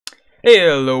Hey,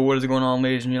 hello, what is going on,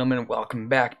 ladies and gentlemen? Welcome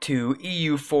back to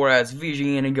EU4 as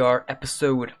Vigianagar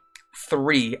episode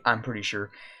 3, I'm pretty sure.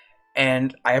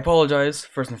 And I apologize,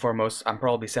 first and foremost, I'm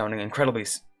probably sounding incredibly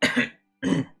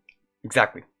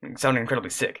exactly, sounding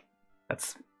incredibly sick.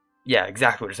 Yeah,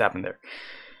 exactly what just happened there.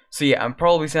 So yeah, I'm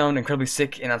probably sounding incredibly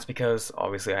sick, and that's because,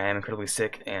 obviously, I am incredibly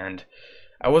sick, and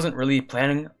I wasn't really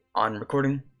planning on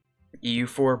recording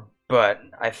EU4, but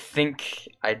I think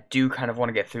I do kind of want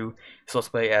to get through this Let's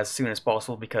Play as soon as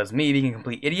possible because me being a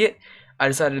complete idiot, I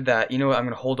decided that, you know what, I'm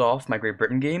going to hold off my Great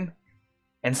Britain game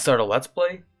and start a Let's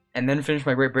Play and then finish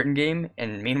my Great Britain game,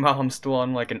 and meanwhile I'm still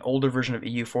on like an older version of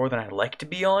EU4 than I'd like to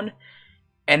be on,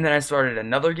 and then I started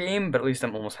another game, but at least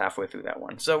I'm almost halfway through that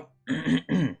one. So,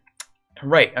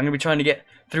 right, I'm going to be trying to get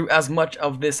through as much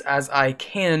of this as I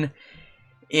can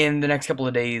in the next couple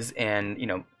of days and, you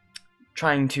know,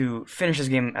 trying to finish this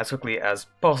game as quickly as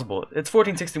possible. It's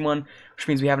 1461, which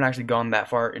means we haven't actually gone that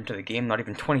far into the game, not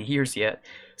even 20 years yet.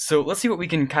 So let's see what we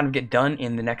can kind of get done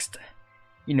in the next,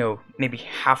 you know, maybe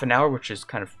half an hour, which is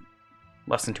kind of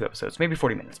less than 2 episodes, maybe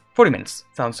 40 minutes. 40 minutes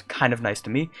sounds kind of nice to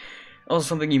me. Also,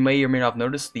 something you may or may not have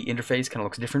noticed, the interface kind of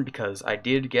looks different because I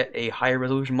did get a higher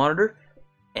resolution monitor,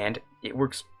 and it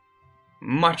works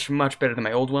much, much better than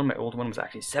my old one. My old one was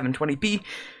actually 720p,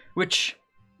 which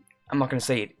I'm not going to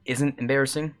say it isn't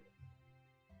embarrassing,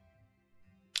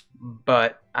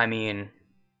 but I mean,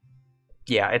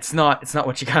 yeah, it's not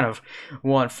what you kind of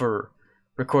want for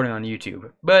recording on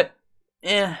YouTube. But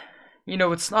you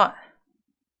know, it's not.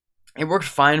 It worked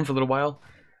fine for a little while,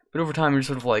 but over time you're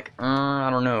sort of like, I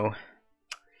don't know.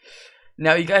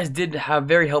 Now, you guys did have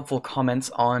very helpful comments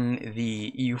on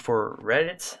the EU4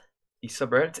 Reddit, the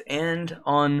subreddit, and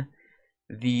on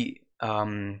the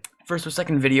first or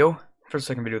second video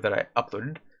that I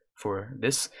uploaded for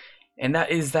this, and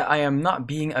that is that I am not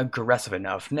being aggressive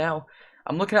enough. Now,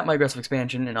 I'm looking at my aggressive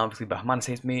expansion, and obviously Bahamas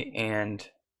hates me, and,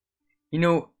 you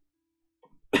know,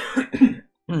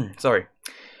 sorry.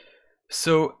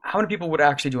 So, how many people would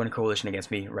actually join a coalition against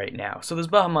me right now? So there's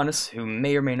Bahamas, who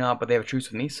may or may not, but they have a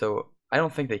truce with me, so I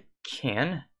don't think they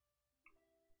can.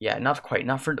 Yeah, not quite,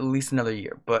 not for at least another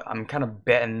year, but I'm kind of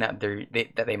betting that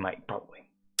they might, probably.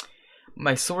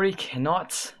 Mysore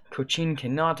cannot, Cochin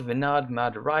cannot, Vinod,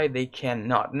 Madurai, they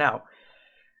cannot. Now,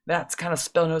 that's kind of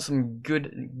spelling out some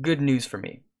good news for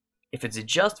me. If it's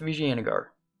just Vigianagar,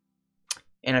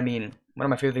 and I mean, one of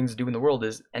my favorite things to do in the world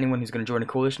is anyone who's going to join a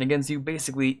coalition against you,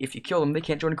 basically, if you kill them, they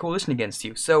can't join a coalition against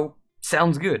you. So,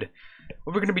 sounds good.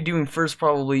 What we're going to be doing first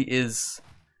probably is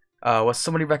what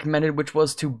somebody recommended, which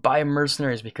was to buy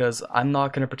mercenaries, because I'm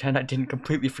not going to pretend I didn't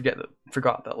completely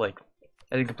forgot that, like,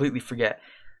 I didn't completely forget.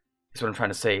 Is what I'm trying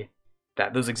to say,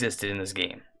 that those existed in this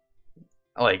game.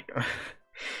 Like,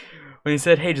 when he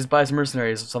said, hey, just buy some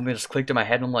mercenaries, something just clicked in my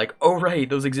head, and I'm like, oh right,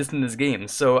 those exist in this game.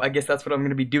 So I guess that's what I'm going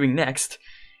to be doing next.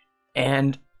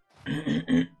 And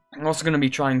I'm also going to be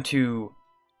trying to,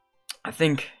 I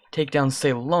think, take down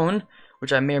Ceylon,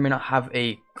 which I may or may not have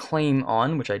a claim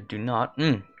on, which I do not.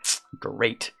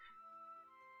 Great.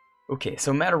 Okay,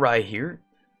 so Madurai here.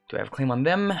 Do I have a claim on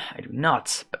them? I do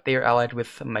not, but they are allied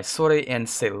with Mysore and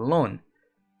Ceylon.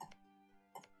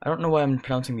 I don't know why I'm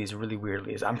pronouncing these really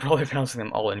weirdly. I'm probably pronouncing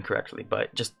them all incorrectly,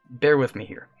 but just bear with me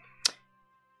here.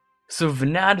 So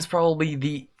Vinad is probably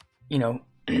the, you know,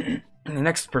 the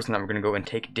next person that we're going to go and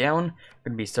take down. We're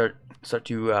going to be start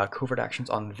to covert actions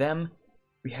on them.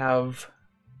 We have,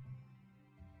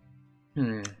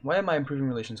 why am I improving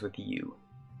relations with you?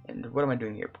 And what am I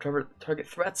doing here? Target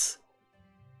threats?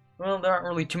 Well, there aren't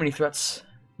really too many threats.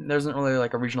 There isn't really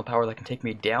like a regional power that can take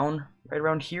me down right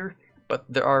around here, but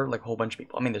there are like a whole bunch of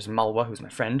people. I mean, there's Malwa, who's my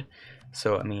friend,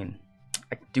 so I mean,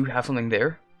 I do have something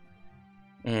there.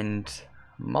 And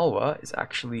Malwa is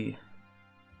actually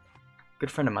a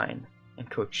good friend of mine, and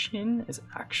Cochin is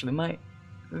actually my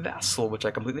vassal, which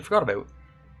I completely forgot about.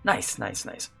 Nice, nice,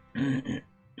 nice.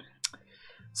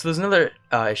 So there's another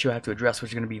issue I have to address,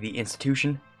 which is going to be the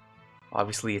institution.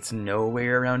 Obviously, it's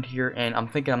nowhere around here, and I'm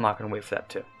thinking I'm not going to wait for that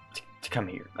to come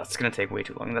here. That's going to take way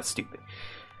too long. That's stupid.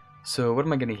 So what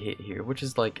am I going to hit here? Which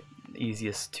is, like, the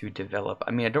easiest to develop?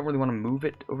 I mean, I don't really want to move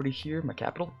it over to here, my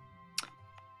capital,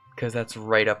 because that's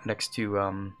right up next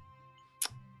to,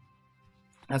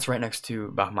 that's right next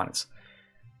to Bahamas.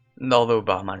 Although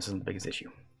Bahamas isn't the biggest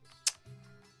issue.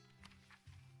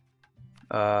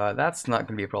 That's not going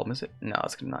to be a problem, is it? No,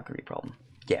 it's not going to be a problem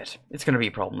yet. It's going to be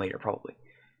a problem later, probably.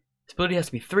 Stability has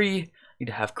to be 3. I need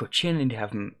to have Cochin, I need to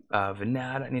have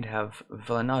Vinad, I need to have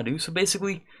Valanadu. So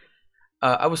basically,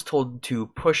 I was told to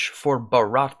push for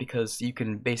Bharat because you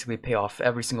can basically pay off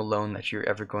every single loan that you're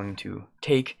ever going to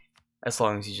take as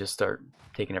long as you just start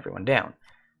taking everyone down.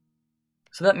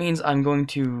 So that means I'm going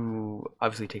to to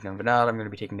obviously take down Venat. I'm going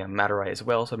to be taking down Matarai as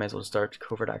well, so I might as well start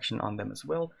covert action on them as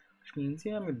well. Which means,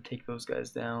 yeah, I'm going to take those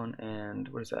guys down, and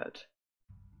what is that?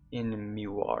 In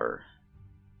Muar.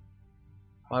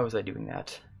 Why was I doing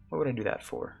that? What would I do that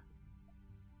for?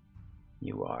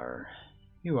 Muar.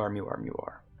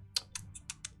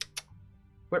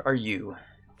 What are you?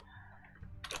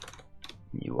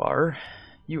 You are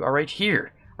right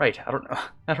here. Right, I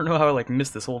don't know how I like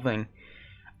missed this whole thing.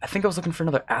 I think I was looking for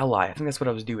another ally. I think that's what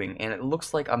I was doing, and it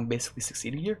looks like I'm basically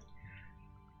succeeding here.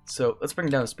 So let's bring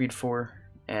down to speed 4,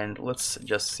 and let's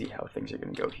just see how things are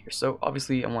going to go here. So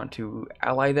obviously I want to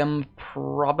ally them,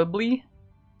 probably.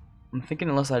 I'm thinking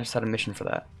unless I just had a mission for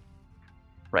that.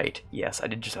 Right, yes, I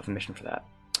did just have a mission for that.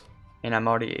 And I'm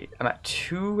at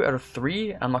 2 out of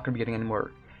 3. I'm not going to be getting any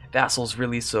more vassals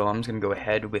really, so I'm just going to go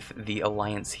ahead with the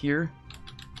alliance here.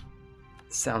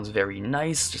 Sounds very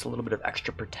nice, just a little bit of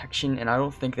extra protection, and I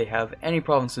don't think they have any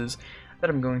provinces that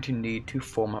I'm going to need to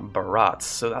form barats,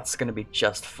 so that's going to be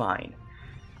just fine.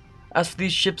 As for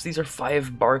these ships, these are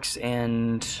 5 barks,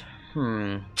 and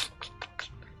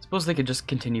suppose they could just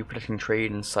continue protecting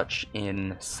trade and such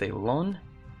in Ceylon,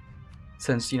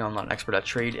 since, you know, I'm not an expert at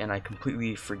trade and I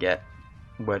completely forget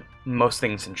what most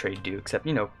things in trade do, except,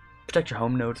 you know, protect your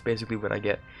home nodes, basically what I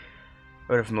get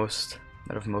out of most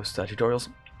tutorials.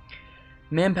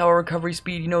 Manpower recovery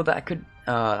speed, you know, that could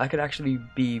actually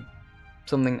be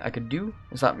something I could do.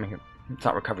 It's not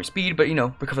recovery speed, but, you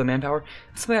know, recover the manpower.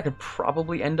 It's something I could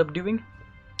probably end up doing.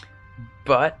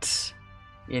 But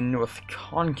in North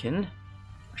Konkan,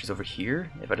 which is over here,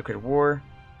 if I declare war,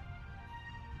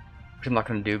 which I'm not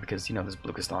going to do because, you know, there's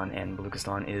Baluchistan, and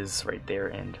Baluchistan is right there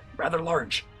and rather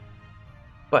large.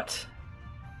 But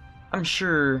I'm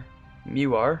sure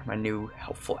Muar, my new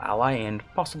helpful ally, and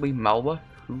possibly Malwa,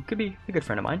 who could be a good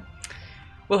friend of mine,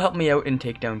 will help me out and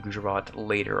take down Gujarat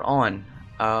later on.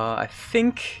 I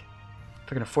think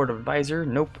if I can afford an advisor,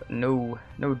 nope, no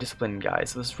discipline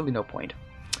guys, so there's really no point.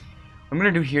 What I'm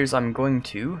going to do here is I'm going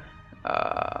to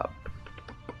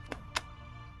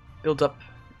build up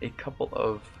a couple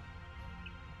of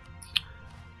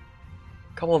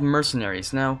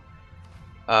mercenaries. Now,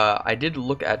 I did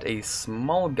look at a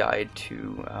small guide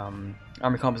to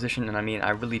army composition, and I mean,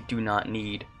 I really do not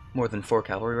need more than 4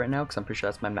 cavalry right now, because I'm pretty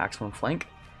sure that's my maximum flank.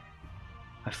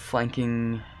 My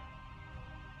flanking...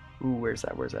 Ooh, where's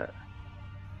that?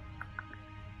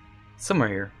 Somewhere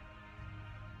here.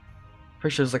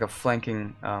 Pretty sure there's like a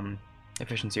flanking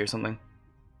efficiency or something.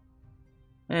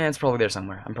 It's probably there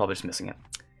somewhere. I'm probably just missing it.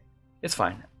 It's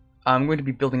fine. I'm going to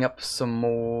be building up some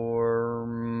more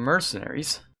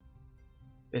mercenaries.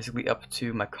 Basically up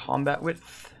to my combat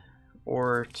width,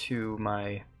 or to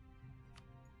my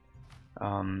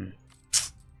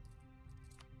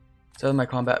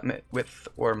combat width,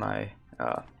 or my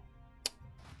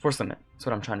force limit. That's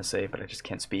what I'm trying to say, but I just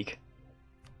can't speak.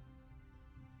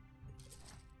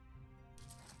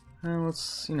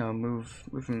 Let's, you know, move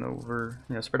them over,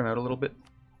 you know, spread them out a little bit,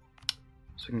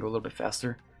 so we can go a little bit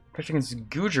faster. Pressure against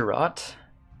Gujarat.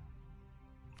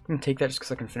 I'm gonna take that just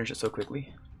because I can finish it so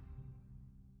quickly.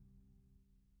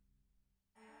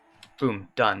 Boom,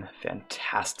 done.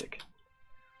 Fantastic.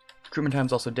 Recruitment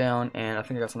time's also down, and I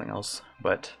think I got something else,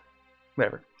 but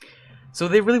whatever. So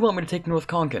they really want me to take North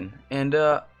Konkan, and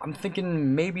I'm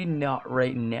thinking maybe not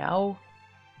right now,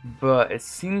 but it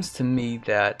seems to me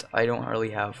that I don't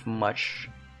really have much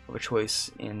of a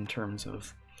choice in terms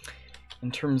of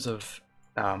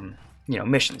you know,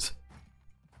 missions.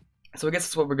 So I guess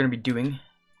that's what we're going to be doing,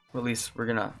 or at least we're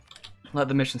going to let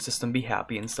the mission system be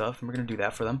happy and stuff, and we're going to do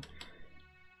that for them.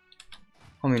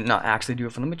 I mean, not actually do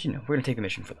it for them, but, you know, we're going to take the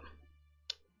mission for them.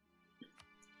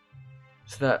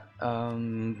 So that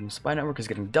spy network is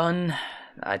getting done.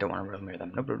 I don't want to really marry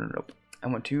them. Nope. I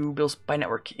want to build spy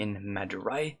network in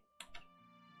Madurai.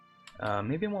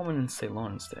 Maybe I want one in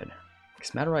Ceylon instead,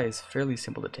 because Madurai is fairly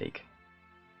simple to take.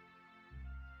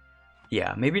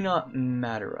 Yeah, maybe not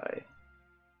Madurai.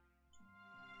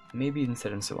 Maybe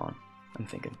instead in Ceylon, I'm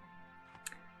thinking.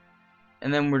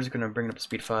 And then we're just going to bring it up to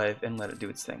speed 5 and let it do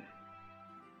its thing.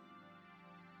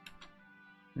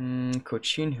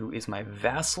 Cochin, who is my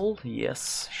vassal.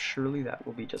 Yes, surely that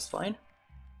will be just fine.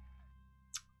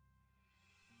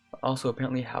 Also,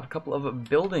 apparently have a couple of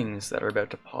buildings that are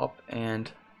about to pop,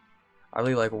 and I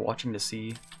really like watching to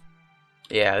see.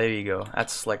 Yeah, there you go.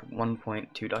 That's like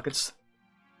 1.2 ducats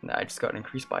that I just got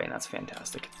increased by, and that's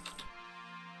fantastic.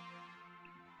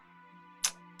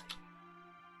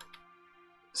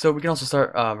 So we can also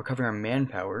start recovering our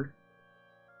manpower,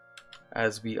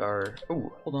 as we are...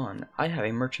 Oh, hold on. I have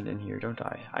a merchant in here, don't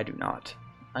I? I do not.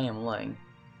 I am lying.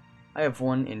 I have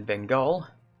one in Bengal,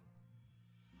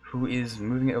 who is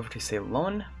moving it over to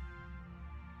Ceylon.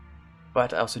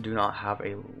 but I also do not have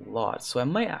a lot, so I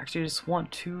might actually just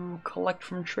want to collect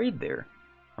from trade there.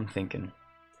 I'm thinking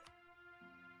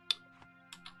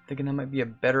that might be a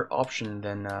better option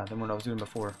than what I was doing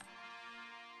before.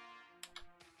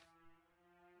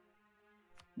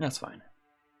 That's fine.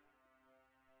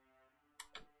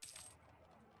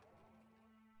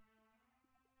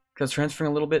 Because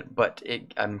transferring a little bit, but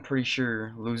I'm pretty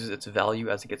sure loses its value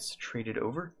as it gets traded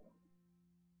over.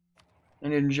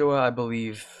 And in Joa, I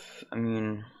believe, I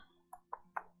mean,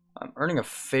 I'm earning a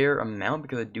fair amount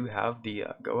because I do have the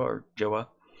Joa,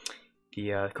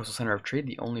 the Coastal Center of Trade,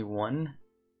 the only one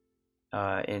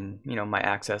in, you know, my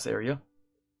access area,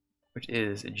 which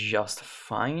is just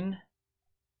fine.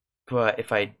 But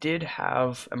if I did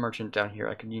have a merchant down here,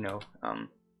 I could, you know,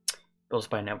 build a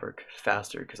spy network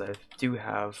faster because I do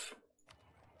have.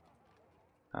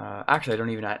 Actually, I don't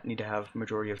even need to have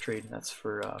majority of trade. That's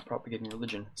for propagating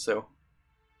religion. So,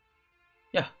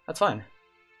 yeah, that's fine.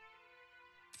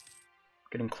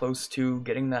 Getting close to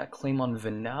getting that claim on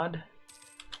Vinad.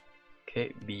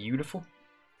 Okay, beautiful.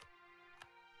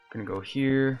 Gonna go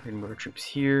here. We're gonna move our troops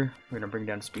here. We're gonna bring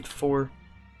down to speed 4.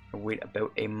 We'll wait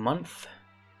about a month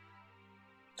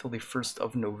till the 1st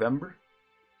of November.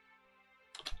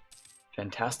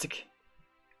 Fantastic.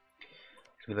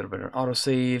 A little bit of an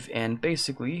autosave, and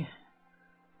basically,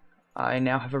 I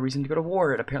now have a reason to go to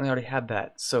war. It apparently already had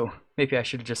that, so maybe I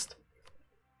should have just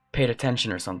paid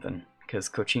attention or something, because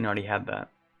Cochin already had that.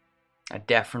 I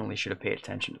definitely should have paid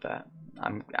attention to that.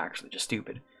 I'm actually just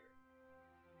stupid.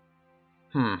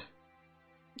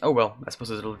 Oh well, I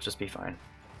suppose it'll just be fine.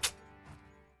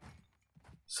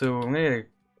 So I'm gonna get a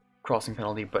crossing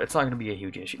penalty, but it's not gonna be a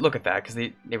huge issue. Look at that, because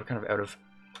they were kind of out of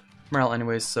morale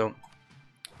anyways, so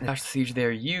dash the siege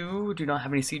there. You do not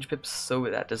have any siege pips, so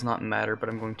that does not matter, but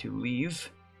I'm going to leave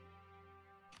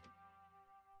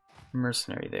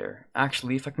mercenary there.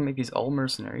 Actually, if I can make these all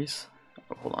mercenaries.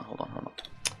 Oh, hold on. So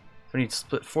I need to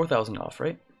split 4,000 off,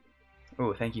 right?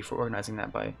 Oh, thank you for organizing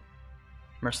that by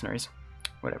mercenaries.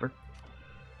 Whatever.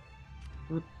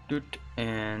 Doot, doot,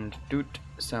 and doot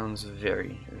sounds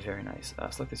very, very nice.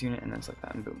 Select this unit and then select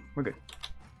that, and boom, we're good.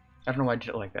 I don't know why I did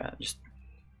it like that. Just,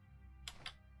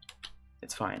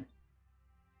 it's fine.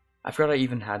 I forgot I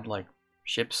even had like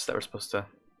ships that were supposed to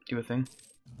do a thing.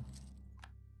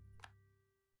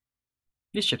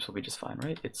 These ships will be just fine,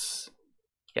 right? It's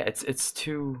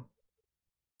two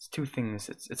things.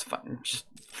 It's fine. Just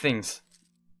things.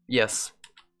 Yes,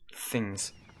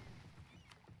 things.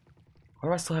 Why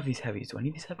do I still have these heavies? Do I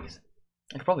need these heavies?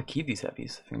 I could probably keep these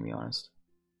heavies, if I'm gonna be honest.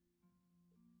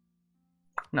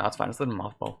 No, it's fine. Let's let them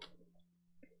mothball.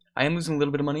 I am losing a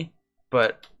little bit of money,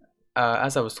 but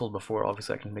as I was told before,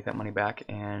 obviously I can make that money back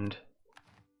and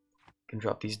can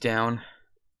drop these down.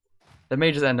 That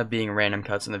may just end up being random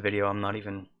cuts in the video. I'm not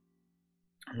even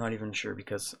sure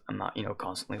because I'm not, you know,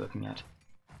 constantly looking at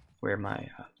where my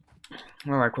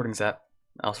recording's at.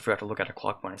 I also forgot to look at a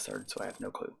clock when I started, so I have no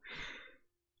clue.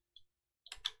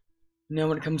 Now,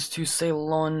 when it comes to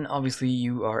Ceylon, obviously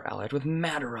you are allied with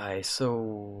Madurai,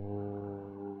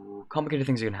 so complicated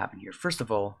things are gonna happen here. First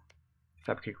of all,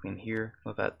 fabricate claim here.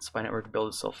 Let that spy network build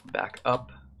itself back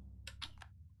up.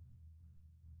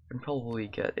 I can probably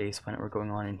get a spy network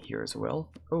going on in here as well.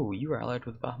 Oh, you are allied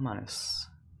with Bahmanis.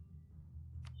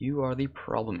 You are the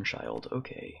problem child.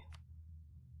 Okay.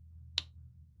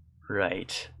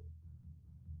 Right.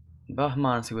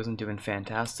 Bahmanis, who wasn't doing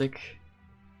fantastic,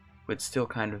 would still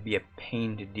kind of be a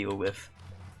pain to deal with.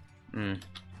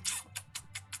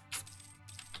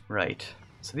 Right.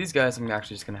 So these guys, I'm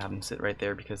actually just going to have them sit right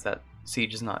there because that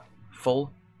siege is not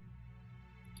full.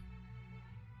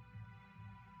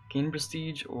 Gain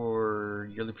prestige or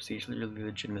yearly prestige, yearly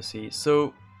legitimacy.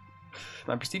 So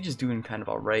my prestige is doing kind of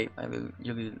alright. My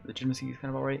yearly legitimacy is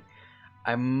kind of alright.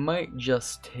 I might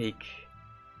just take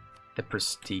the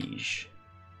prestige.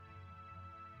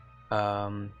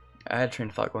 I had a train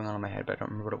of thought going on in my head, but I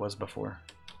don't remember what it was before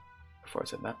I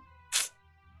said that.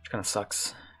 Which kind of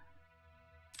sucks.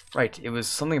 Right, it was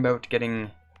something about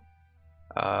getting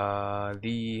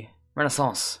the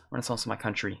Renaissance of my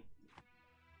country.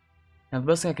 Now the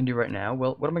best thing I can do right now,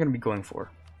 well, what am I going to be going for?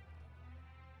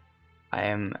 I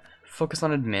am focused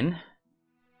on admin.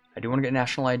 I do want to get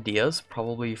national ideas,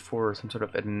 probably for some sort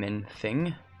of admin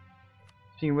thing.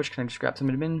 Speaking of which, can I just grab some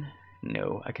admin?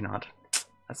 No, I cannot.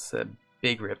 That's a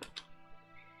big rip.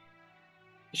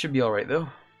 It should be alright though.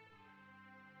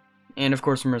 And of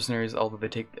course mercenaries, although they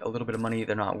take a little bit of money,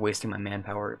 they're not wasting my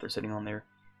manpower if they're sitting on there,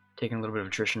 taking a little bit of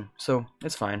attrition. So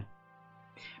it's fine.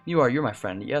 You're my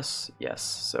friend. Yes, yes.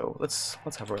 So let's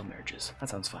have royal marriages. That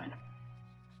sounds fine.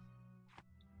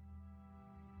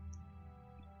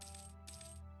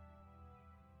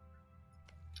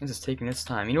 This is taking its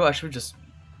time. You know what? I should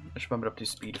bump it up to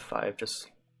speed 5 just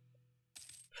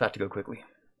for that to go quickly.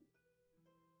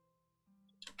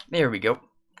 There we go.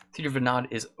 Siege of Vinod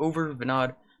is over.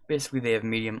 Vinod, basically they have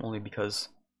medium only because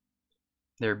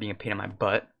they're being a pain in my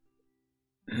butt.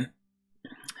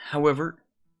 However,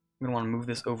 I'm going to want to move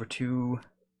this over to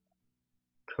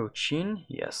Cochin.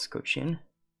 Yes, Cochin.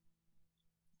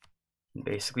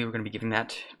 Basically, we're going to be giving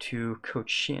that to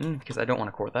Cochin because I don't want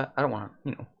to core that. I don't want to,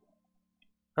 you know,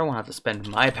 I don't want to have to spend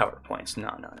my power points. No.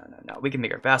 We can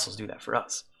make our vassals do that for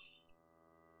us.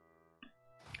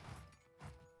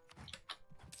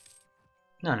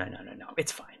 No.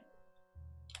 It's fine.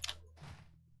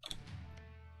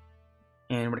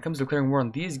 And when it comes to declaring war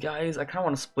on these guys, I kind of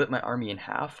want to split my army in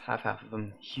half. Have half of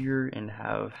them here and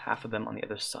have half of them on the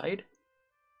other side.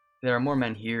 There are more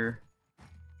men here,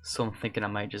 so I'm thinking I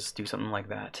might just do something like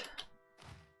that.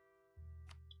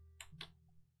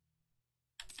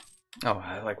 Oh,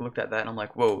 I like looked at that and I'm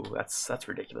like, whoa, that's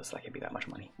ridiculous. That can't be that much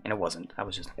money. And it wasn't. I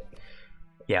was just,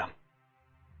 yeah.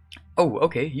 Oh,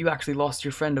 okay, you actually lost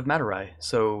your friend of Matarai,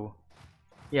 so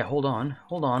yeah, hold on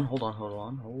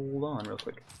real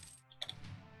quick.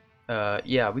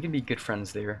 Yeah, we can be good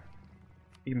friends there.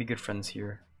 We can be good friends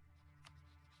here.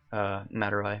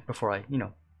 Matarai, before I, you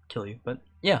know, kill you, but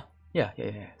yeah,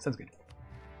 sounds good.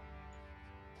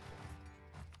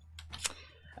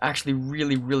 Actually,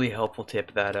 really helpful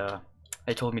tip that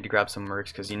they told me to grab some mercs,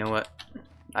 because you know what?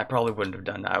 I probably wouldn't have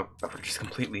done that. I would have just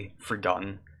completely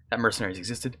forgotten that mercenaries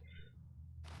existed.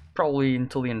 Probably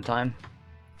until the end of time.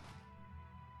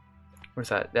 What is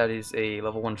that? That is a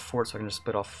level 1 fort, so I can just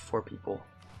split off 4 people.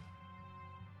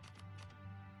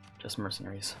 Just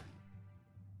mercenaries.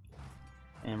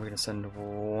 And we're gonna send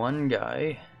 1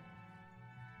 guy.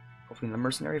 Hopefully the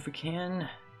mercenary if we can.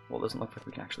 Well, it doesn't look like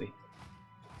we can actually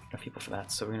get enough people for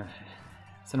that, so we're gonna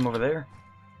send him over there.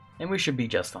 And we should be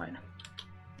just fine.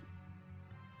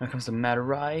 When it comes to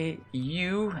Matarai,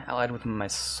 you, allied with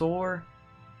Mysore.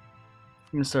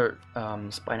 I'm gonna start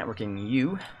spy networking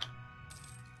you.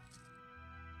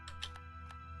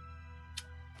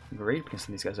 Great, we can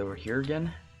send these guys over here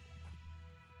again.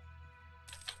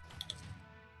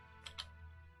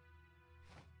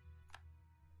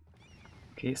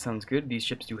 Okay, sounds good. These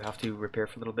ships do have to repair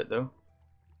for a little bit though.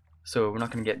 So we're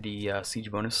not going to get the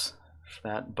siege bonus for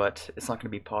that, but it's not going to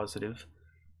be positive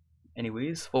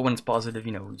anyways. Well, when it's positive,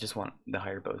 you know, we just want the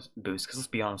higher boost, because let's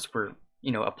be honest, we're,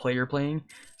 you know, a player playing,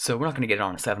 so we're not going to get it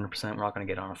on a 7%, we're not going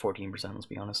to get it on a 14%, let's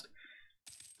be honest.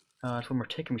 So when we're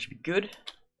taking, we should be good.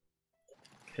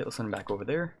 Okay, let's send them back over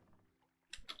there.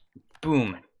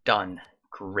 Boom, done.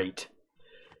 Great.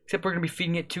 Except we're going to be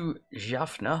feeding it to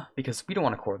Jaffna, because we don't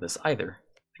want to core this either.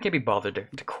 I can't be bothered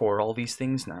to core all these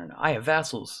things. No. I have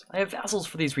vassals. I have vassals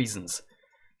for these reasons.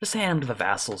 Just hand them to the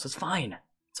vassals. It's fine.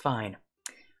 It's fine.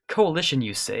 Coalition,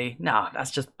 you say? Nah, that's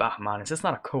just Bahmanis. It's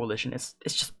not a coalition. It's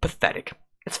just pathetic.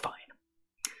 It's fine.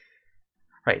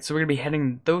 Right, so we're going to be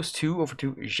heading those 2 over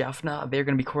to Jaffna. They're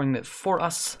going to be coring it for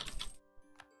us.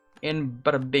 And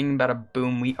bada bing, bada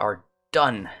boom, we are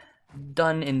done.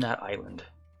 Done in that island.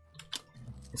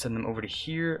 Send them over to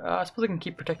here. I suppose I can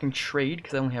keep protecting trade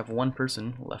because I only have 1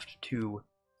 person left to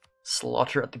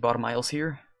slaughter at the bottom isles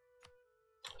here.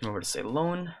 Come over to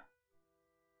Ceylon.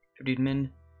 50 admin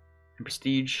and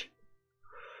prestige.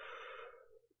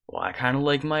 Well, I kind of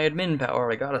like my admin power,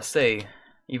 I gotta say.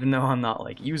 Even though I'm not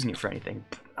like using it for anything,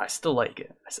 I still like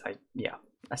it. Yeah,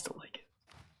 I still like it.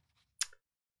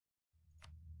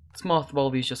 Let's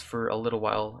mothball these just for a little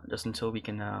while, just until we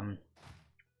can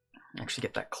actually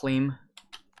get that claim.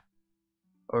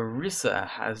 Orissa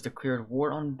has declared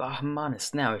war on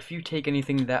Bahmanis. Now, if you take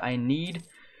anything that I need,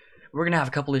 we're gonna have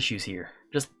a couple issues here.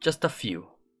 Just a few.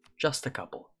 Just a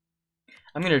couple.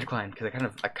 I'm gonna decline because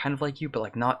I kind of like you, but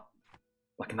like not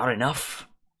enough.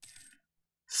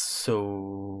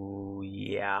 So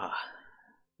yeah.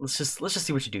 Let's just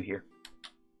see what you do here.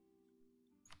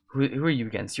 Who are you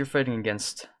against? You're fighting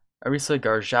against Orissa,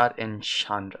 Garjat, and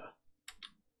Chandra.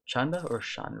 Chanda or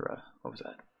Chandra? What was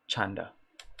that? Chanda.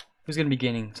 Who's going to be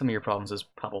gaining some of your provinces?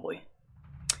 Probably.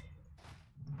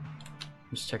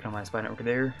 Just checking on my spy network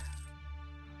there.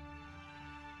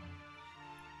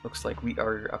 Looks like we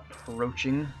are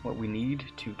approaching what we need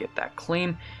to get that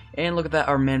claim. And look at that,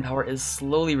 our manpower is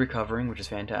slowly recovering, which is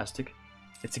fantastic.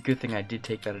 It's a good thing I did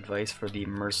take that advice for the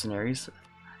mercenaries.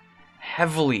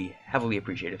 Heavily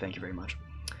appreciated. Thank you very much.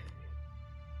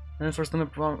 And first limit,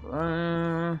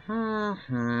 I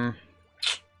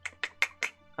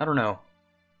don't know.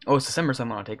 Oh, it's December, so I'm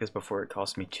gonna take this before it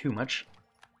costs me too much.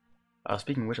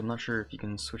 Speaking of which, I'm not sure if you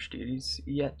can switch deities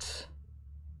yet.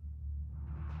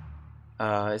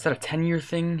 Is that a 10-year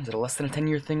thing? Is it a less than a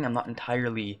 10-year thing? I'm not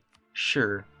entirely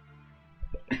sure.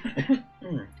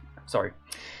 Sorry.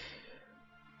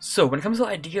 So when it comes to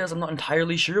ideas, I'm not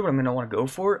entirely sure what I'm gonna want to go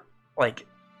for. Like,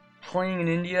 playing in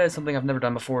India is something I've never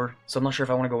done before, so I'm not sure if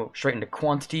I want to go straight into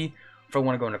quantity, if I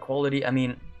want to go into quality. I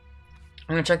mean,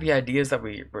 I'm gonna check the ideas that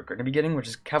we're gonna be getting, which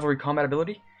is cavalry combat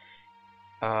ability,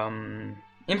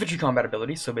 infantry combat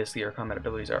ability. So basically, our combat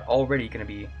abilities are already gonna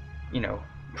be, you know,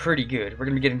 pretty good. We're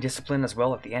gonna be getting discipline as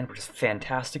well at the end, which is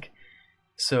fantastic.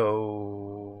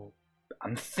 So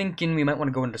I'm thinking we might want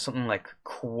to go into something like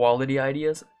quality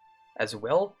ideas as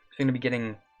well. We're gonna be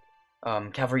getting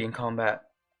cavalry and combat,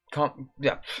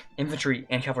 infantry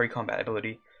and cavalry combat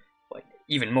ability, like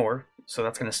even more. So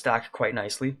that's gonna stack quite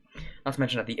nicely. Not to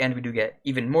mention at the end we do get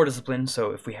even more discipline.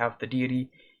 So if we have the deity,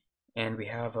 and we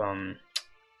have our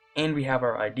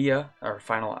idea, our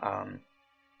final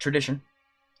tradition,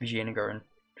 Vijayanagar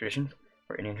tradition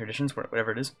or Indian traditions,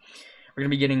 whatever it is, we're gonna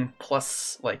be getting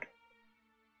plus like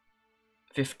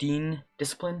 15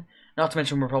 discipline. Not to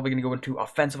mention we're probably gonna go into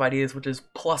offensive ideas, which is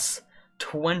plus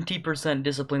 20%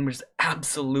 discipline, which is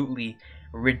absolutely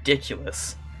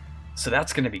ridiculous. So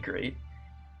that's gonna be great.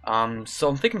 So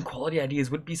I'm thinking quality ideas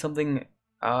would be something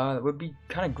that would be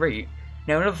kind of great.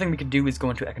 Now another thing we could do is go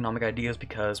into economic ideas,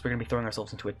 because we're gonna be throwing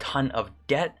ourselves into a ton of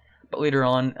debt. But later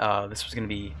on, this was gonna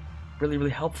be really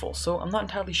helpful. So I'm not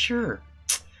entirely sure.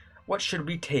 What should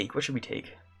we take? What should we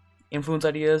take? Influence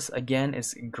ideas again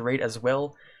is great as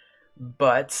well.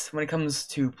 But when it comes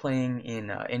to playing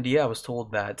in India, I was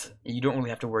told that you don't really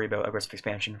have to worry about aggressive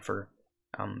expansion for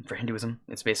Hinduism.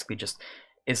 It's basically just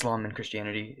Islam and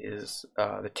Christianity is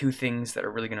the two things that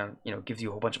are really gonna, give you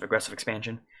a whole bunch of aggressive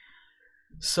expansion.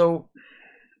 So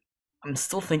I'm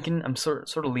still thinking, I'm sort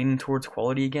of leaning towards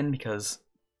quality again, because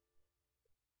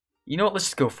you know what, let's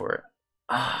just go for it.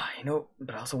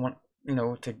 But I also want,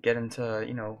 to get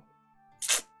into,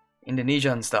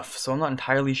 Indonesia and stuff. So I'm not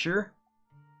entirely sure.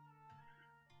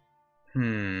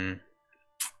 I'm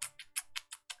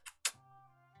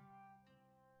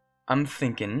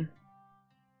thinking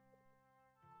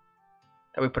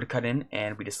that we put a cut in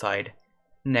and we decide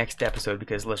next episode,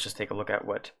 because let's just take a look at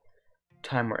what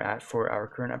time we're at for our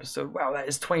current episode. Wow, that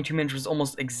is 22 minutes, which is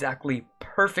almost exactly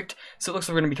perfect. So it looks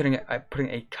like we're going to be putting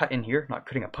a cut in here, not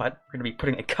cutting a putt. We're going to be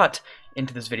putting a cut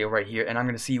into this video right here, and I'm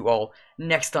going to see you all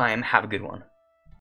next time. Have a good one.